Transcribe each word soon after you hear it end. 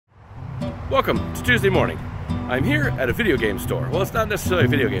Welcome to Tuesday morning. I'm here at a video game store. Well, it's not necessarily a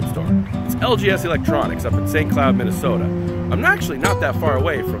video game store. It's LGS Electronics up in St. Cloud, Minnesota. I'm actually not that far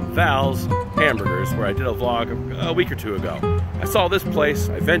away from Val's Hamburgers, where I did a vlog a week or two ago. I saw this place,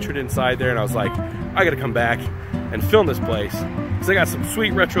 I ventured inside there, and I was like, I gotta come back and film this place, because they got some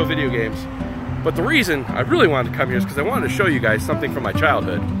sweet retro video games. But the reason I really wanted to come here is because I wanted to show you guys something from my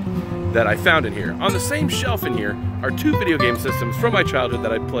childhood that I found in here. On the same shelf in here are two video game systems from my childhood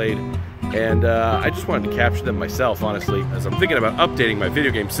that I played, and I just wanted to capture them myself, honestly, as I'm thinking about updating my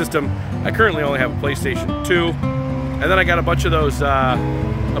video game system. I currently only have a PlayStation 2, and then I got a bunch of those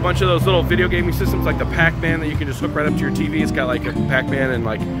little video gaming systems like the Pac-Man that you can just hook right up to your TV. It's got like a Pac-Man and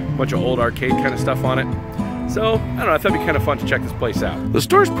like a bunch of old arcade kind of stuff on it. So, I don't know, I thought it'd be kind of fun to check this place out. The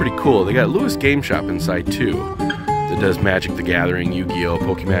store's pretty cool. They got Lewis Game Shop inside too, that does Magic the Gathering, Yu-Gi-Oh,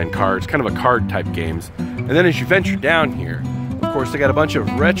 Pokemon cards, kind of a card type games. And then as you venture down here, of course, they got a bunch of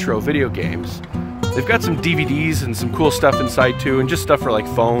retro video games. They've got some DVDs and some cool stuff inside too, and just stuff for like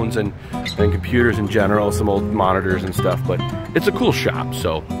phones and computers in general, some old monitors and stuff, but it's a cool shop,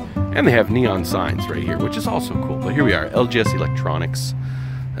 so. And they have neon signs right here, which is also cool. But here we are, LGS Electronics.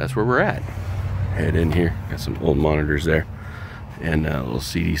 That's where we're at. Head in here, got some old monitors there, and a little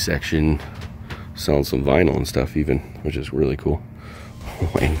CD section, selling some vinyl and stuff even, which is really cool.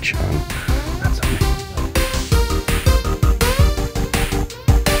 Wang Chung, that's amazing.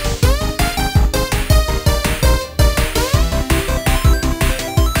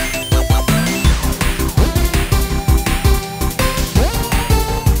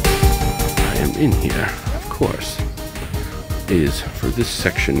 In here, of course, is for this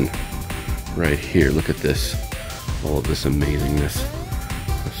section right here. Look at this, all of this amazingness,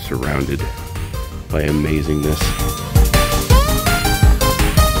 surrounded by amazingness.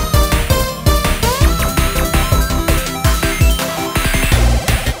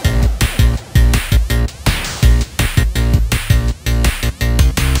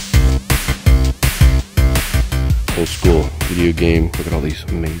 Old school video game. Look at all these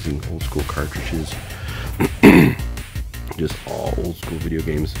amazing old school cartridges. Just all old school video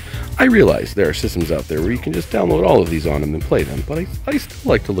games. I realize there are systems out there where you can just download all of these on them and play them, but I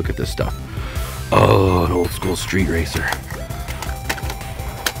still like to look at this stuff. Oh, an old school Street Racer.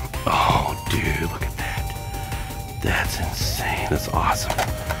 Oh, dude, look at that. That's insane. That's awesome.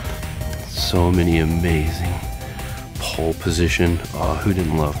 So many amazing. Pole Position. Oh, who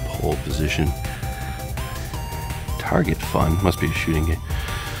didn't love Pole Position? Target Fun, must be a shooting game.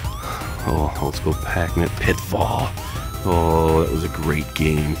 Oh, old school Pac-Man. Pitfall. Oh, that was a great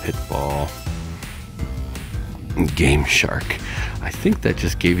game, Pitfall. Game Shark. I think that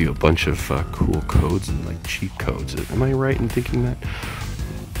just gave you a bunch of cool codes and like cheat codes. Am I right in thinking that?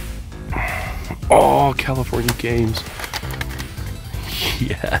 Oh, California Games.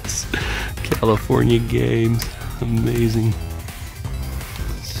 Yes, California Games. Amazing.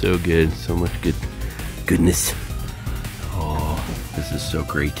 So good, so much goodness. This is so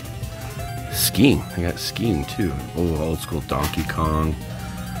great. Skiing. I got skiing too. Oh, old school Donkey Kong,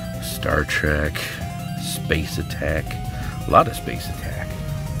 Star Trek, Space Attack. A lot of Space Attack.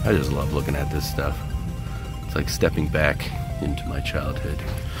 I just love looking at this stuff. It's like stepping back into my childhood.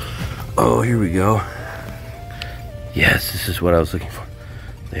 Oh, here we go. Yes, this is what I was looking for.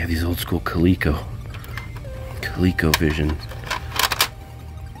 They have these old school ColecoVision.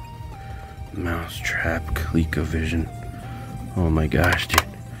 Mousetrap, ColecoVision. Oh my gosh, dude. I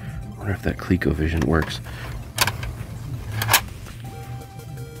wonder if that ColecoVision works.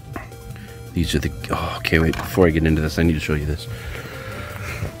 These are the... Oh, okay, wait. Before I get into this, I need to show you this.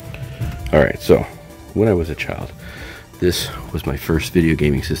 Alright, so, when I was a child, this was my first video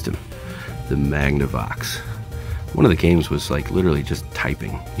gaming system. The Magnavox. One of the games was like literally just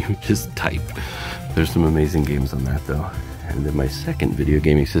typing. You would just type. There's some amazing games on that, though. And then my second video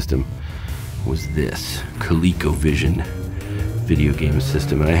gaming system was this ColecoVision video game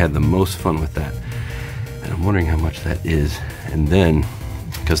system, and I had the most fun with that, and I'm wondering how much that is. And then,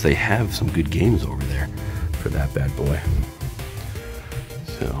 because they have some good games over there for that bad boy.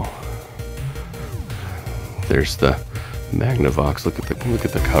 So there's the Magnavox. Look at the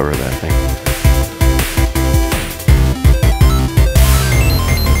cover of that thing.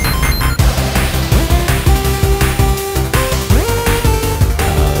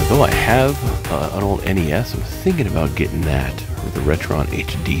 Though I have an old NES, I'm thinking about getting that, or the Retron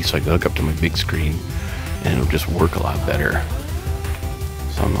HD, so I can hook up to my big screen and it'll just work a lot better.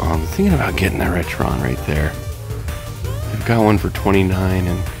 So I'm thinking about getting that Retron right there. I've got one for $29,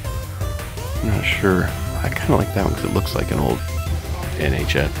 and I'm not sure. I kind of like that one because it looks like an old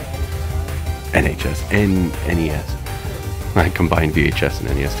NES. I combined VHS and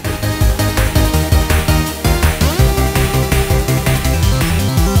NES together.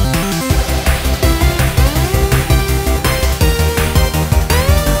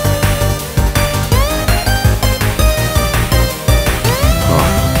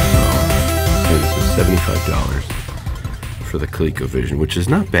 $75 for the ColecoVision, which is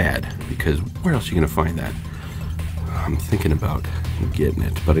not bad, because where else are you going to find that? I'm thinking about getting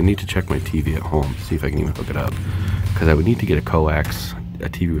it, but I need to check my TV at home to see if I can even hook it up, because I would need to get a coax, a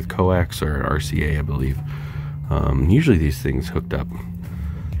TV with coax or RCA, I believe. Usually these things hooked up,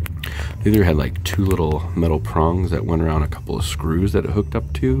 they either had like two little metal prongs that went around a couple of screws that it hooked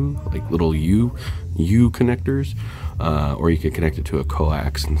up to, like little U connectors, or you could connect it to a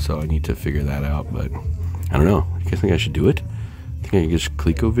coax, and so I need to figure that out, but I don't know. You guys think I should do it? Think I can just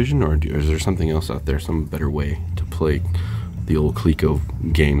ColecoVision, or is there something else out there, some better way to play the old Coleco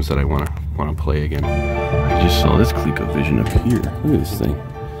games that I want to play again? I just saw this ColecoVision up here. Look at this thing.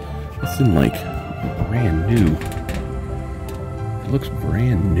 It's in like brand new. It looks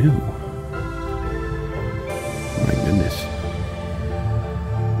brand new. My goodness.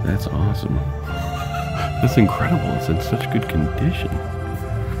 That's awesome. That's incredible. It's in such good condition.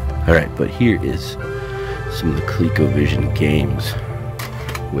 Alright, but here is some of the ColecoVision games,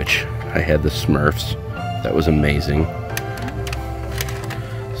 which I had the Smurfs. That was amazing.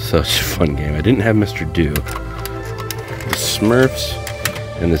 Such a fun game. I didn't have Mr. Do. The Smurfs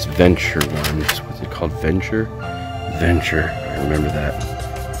and this Venture one. What's it called? Venture? Venture. I remember that.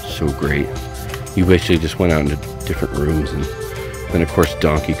 So great. You basically just went out into different rooms, and then of course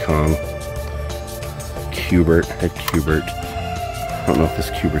Donkey Kong. Cubert. Had Cubert. I don't know if this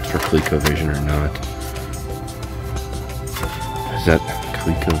Cubert's for ColecoVision or not. Is that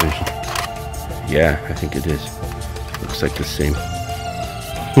ColecoVision? Yeah, I think it is. Looks like the same.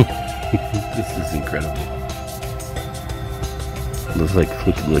 This is incredible. It looks like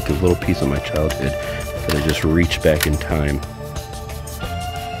a little piece of my childhood that I just reached back in time.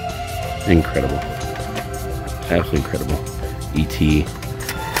 Incredible. Absolutely incredible. E.T.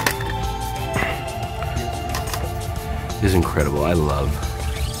 is incredible. I love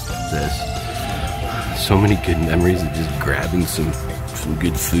this. So many good memories of just grabbing some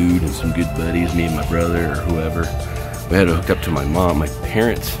good food and some good buddies, me and my brother or whoever. We had to hook up to my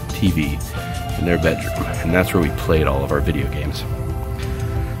parents' TV in their bedroom, and that's where we played all of our video games.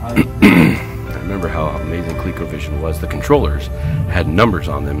 I remember how amazing ColecoVision was. The controllers had numbers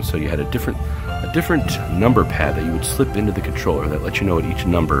on them, so you had a different number pad that you would slip into the controller that let you know what each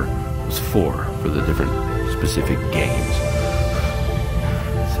number was for the different specific games.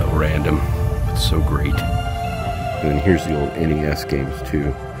 So random, but so great. And then here's the old NES games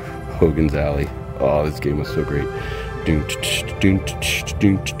too. Hogan's Alley. Oh, this game was so great. Who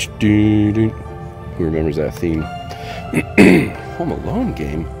remembers that theme? Home Alone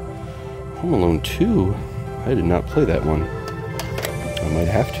game. Home Alone 2. I did not play that one. I might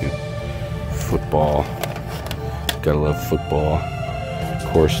have to. Football. Gotta love football. Of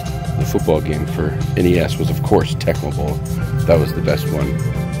course, the football game for NES was, of course, Tecmo Bowl. That was the best one.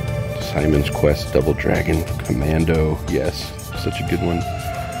 Simon's Quest, Double Dragon, Commando. Yes, such a good one.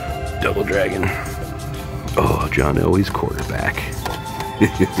 Double Dragon. Oh, John Elway's quarterback.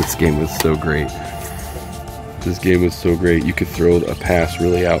 This game was so great. This game was so great. You could throw a pass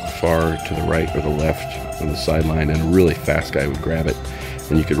really out far to the right or the left on the sideline, and a really fast guy would grab it,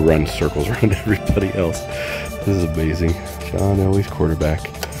 and you could run circles around everybody else. This is amazing. John Elway's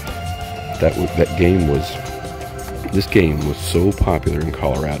quarterback. This game was so popular in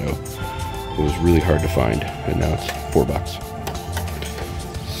Colorado. It was really hard to find, and now it's $4.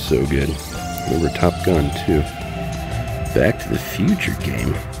 So good. Remember Top Gun too. Back to the Future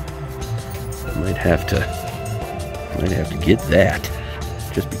game. I might have to get that,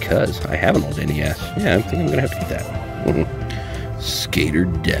 just because I have an old NES. Yeah, I think I'm gonna have to get that. Skate or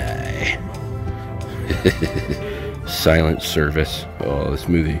Die. Silent Service. Oh, this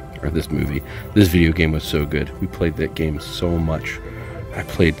video game was so good. We played that game so much.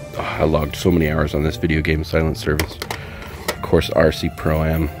 I logged so many hours on this video game, Silent Service. Of course, RC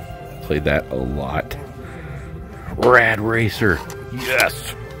Pro-Am. Played that a lot. Rad Racer.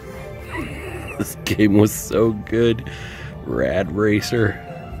 Yes! This game was so good. Rad Racer.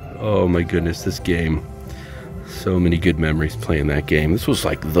 Oh my goodness, this game. So many good memories playing that game. This was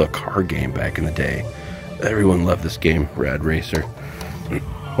like the car game back in the day. Everyone loved this game, Rad Racer.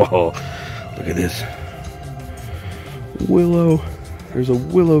 Oh, look at this. Willow. There's a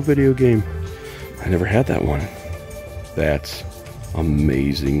Willow video game. I never had that one. That's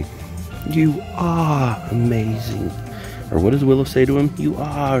amazing. You are amazing. Or what does Willow say to him? You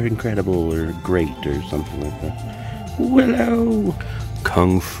are incredible or great or something like that. Willow.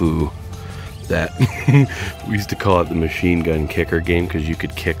 Kung Fu. That we used to call it the machine gun kicker game, because you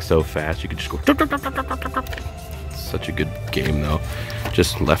could kick so fast you could just go. Such a good game though.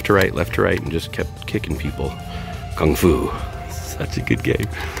 Just left to right, and just kept kicking people. Kung Fu. Such a good game.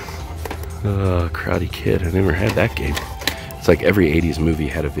 Karate Kid. I never had that game. It's like every 80s movie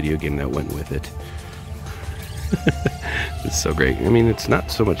had a video game that went with it. It's so great. I mean, it's not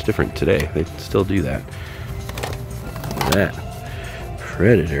so much different today. They still do that. That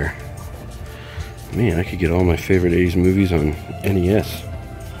Predator. Man, I could get all my favorite 80s movies on NES.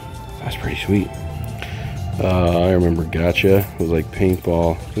 That's pretty sweet. I remember Gotcha. It was like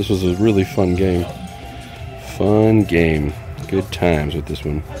paintball. This was a really fun game. Fun game. Good times with this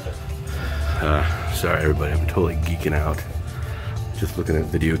one. Sorry everybody, I'm totally geeking out. Just looking at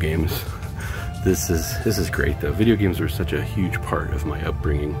video games. This is great though. Video games were such a huge part of my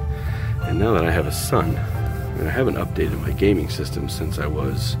upbringing. And now that I have a son, and I haven't updated my gaming system since I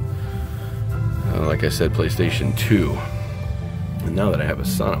was, like I said, PlayStation 2. And now that I have a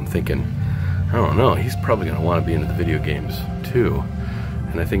son, I'm thinking, I don't know, he's probably going to want to be into the video games too.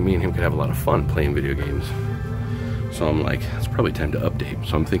 And I think me and him could have a lot of fun playing video games. So I'm like, it's probably time to update.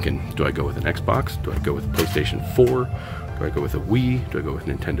 So I'm thinking, do I go with an Xbox? Do I go with a PlayStation 4? Do I go with a Wii? Do I go with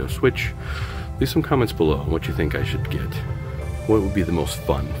Nintendo Switch? Leave some comments below on what you think I should get. What would be the most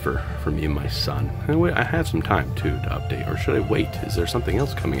fun for me and my son? And I have some time too to update, or should I wait? Is there something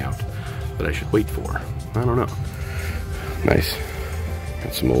else coming out that I should wait for? I don't know. Nice.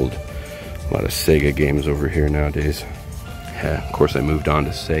 Got a lot of Sega games over here nowadays. Yeah, of course I moved on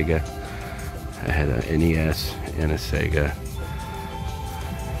to Sega. I had a NES and a Sega.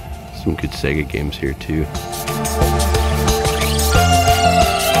 Some good Sega games here too.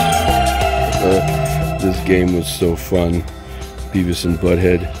 This game was so fun. Beavis and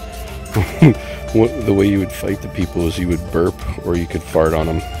Butthead. The way you would fight the people is you would burp or you could fart on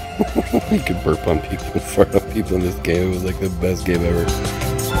them. You could burp on people and fart on people in this game. It was like the best game ever.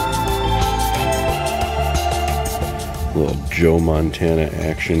 A little Joe Montana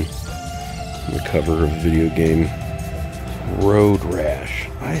action. On the cover of a video game. Road Rash.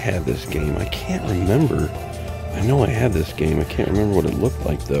 I had this game. I can't remember. I know I had this game. I can't remember what it looked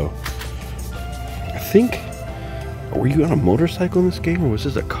like though. I think, were you on a motorcycle in this game or was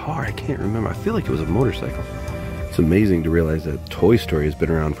this a car? I can't remember. I feel like it was a motorcycle. It's amazing to realize that Toy Story has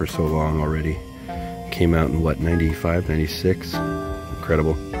been around for so long already. It came out in what, 95, 96?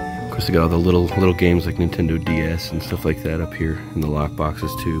 Incredible. Of course, they got all the little games like Nintendo DS and stuff like that up here in the lock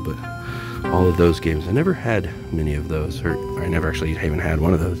boxes too, but all of those games, I never had many of those, or I never actually even had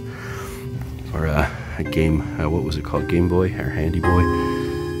one of those. Or a game, what was it called? Game Boy or Handy Boy?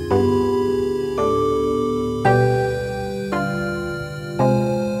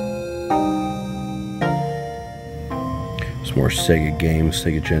 More Sega games,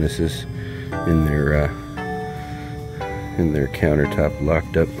 Sega Genesis in their countertop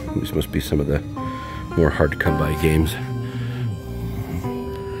locked up. These must be some of the more hard to come by games.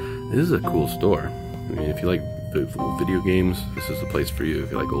 This is a cool store. I mean, if you like video games, this is the place for you.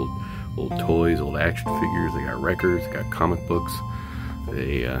 If you like old toys, old action figures, they got records, they got comic books.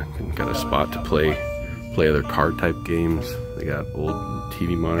 They got a spot to play other card type games. They got old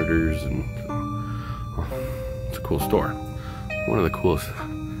TV monitors, and it's a cool store. One of the coolest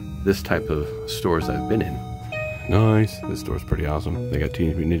this type of stores I've been in. Nice. This store's pretty awesome. They got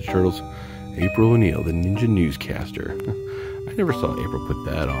Teenage Mutant Ninja Turtles. April O'Neil, the Ninja Newscaster. I never saw April put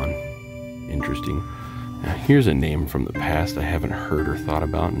that on. Interesting. Now, here's a name from the past I haven't heard or thought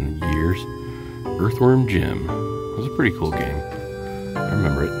about in years. Earthworm Jim. It was a pretty cool game. I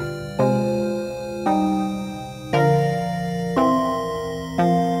remember it.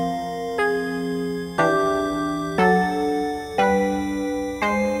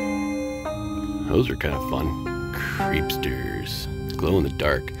 Those are kind of fun. Creepsters. Glow in the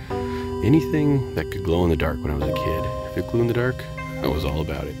dark. Anything that could glow in the dark when I was a kid. If it glowed in the dark, I was all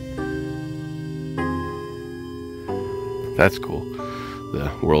about it. That's cool. The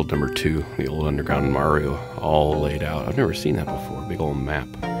world number 2, the old underground Mario, all laid out. I've never seen that before. Big old map.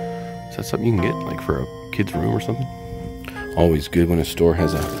 Is that something you can get, like for a kid's room or something? Always good when a store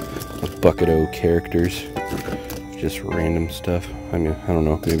has a bucket of characters. Just random stuff. I mean, I don't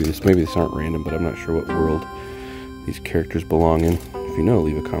know. Maybe these aren't random, but I'm not sure what world these characters belong in. If you know,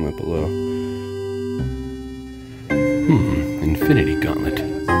 leave a comment below. Infinity Gauntlet.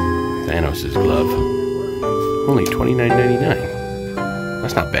 Thanos' glove. Only $29.99.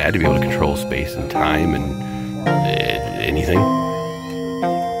 That's not bad to be able to control space and time and anything.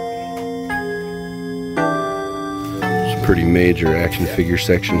 It's a pretty major action figure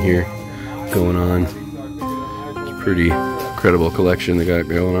section here going on. Pretty incredible collection they got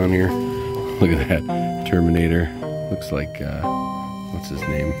going on here. Look at that Terminator. Looks like what's his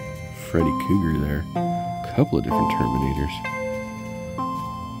name? Freddy Cougar there. A couple of different Terminators.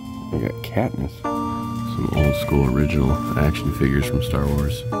 We got Katniss. Some old school original action figures from Star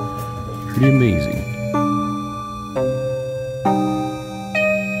Wars. Pretty amazing.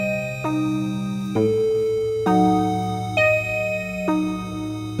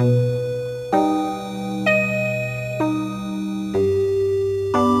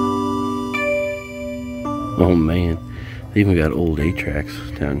 Oh man, they even got old 8-tracks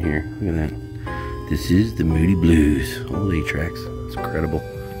down here. Look at that. This is the Moody Blues. Old 8-tracks. It's incredible.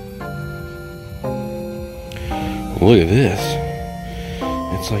 Look at this.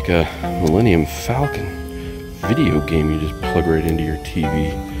 It's like a Millennium Falcon video game you just plug right into your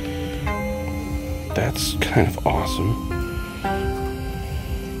TV. That's kind of awesome.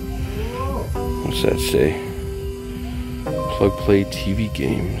 What's that say? Plug play TV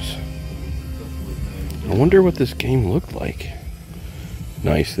games. I wonder what this game looked like.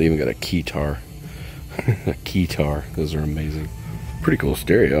 Nice, they even got a keytar. A keytar, those are amazing. Pretty cool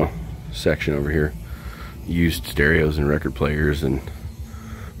stereo section over here. Used stereos and record players and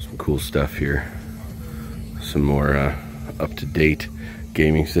some cool stuff here. Some more up-to-date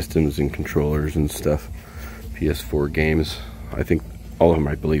gaming systems and controllers and stuff. PS4 games. I think all of them,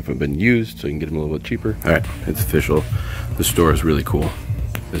 I believe, have been used, so you can get them a little bit cheaper. Alright, it's official. The store is really cool.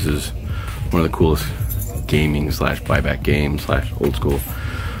 This is one of the coolest gaming slash buyback game slash old school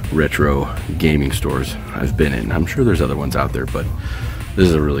retro gaming stores I've been in. I'm sure there's other ones out there, but this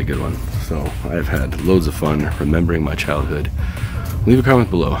is a really good one. So I've had loads of fun remembering my childhood. Leave a comment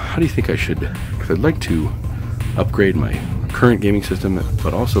below. How do you think I should? Because I'd like to upgrade my current gaming system,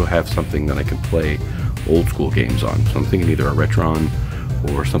 but also have something that I can play old school games on. So I'm thinking either a Retron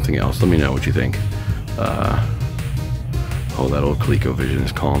or something else. Let me know what you think. Oh, that old ColecoVision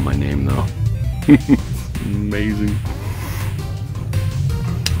is calling my name though. Amazing.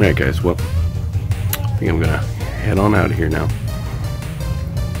 Alright guys, well, I think I'm gonna head on out of here now.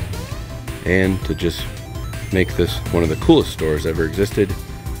 And to just make this one of the coolest stores ever existed,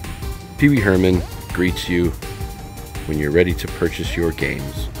 Pee Wee Herman greets you when you're ready to purchase your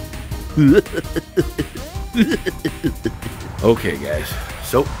games. Okay guys,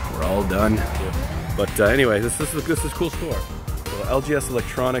 so we're all done. But anyway, this is a cool store. So LGS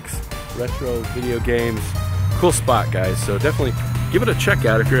Electronics, retro video games, cool spot guys. So definitely give it a check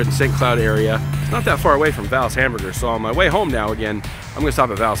out if you're in the St. Cloud area. It's not that far away from Val's Hamburgers, so on my way home now again, I'm gonna stop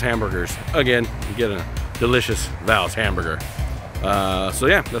at Val's Hamburgers again and get a delicious Val's hamburger. So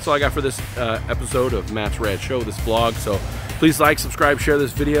yeah, that's all I got for this episode of Matt's Rad Show, this vlog. So please like, subscribe, share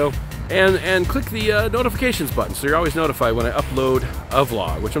this video, and click the notifications button so you're always notified when I upload a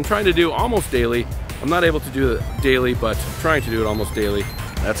vlog, which I'm trying to do almost daily. I'm not able to do it daily, but I'm trying to do it almost daily.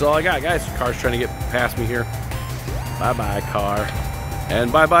 That's all I got, guys. The car's trying to get past me here. Bye-bye, car.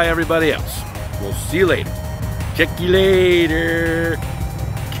 And bye-bye, everybody else. We'll see you later. Check you later.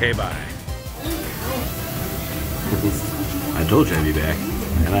 Okay, bye. I told you I'd be back,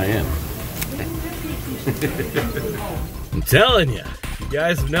 and I am. I'm telling you, if you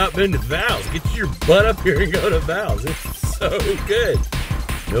guys have not been to Val's, get your butt up here and go to Val's. It's so good.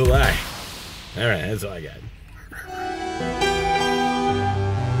 No lie. All right, that's all I got.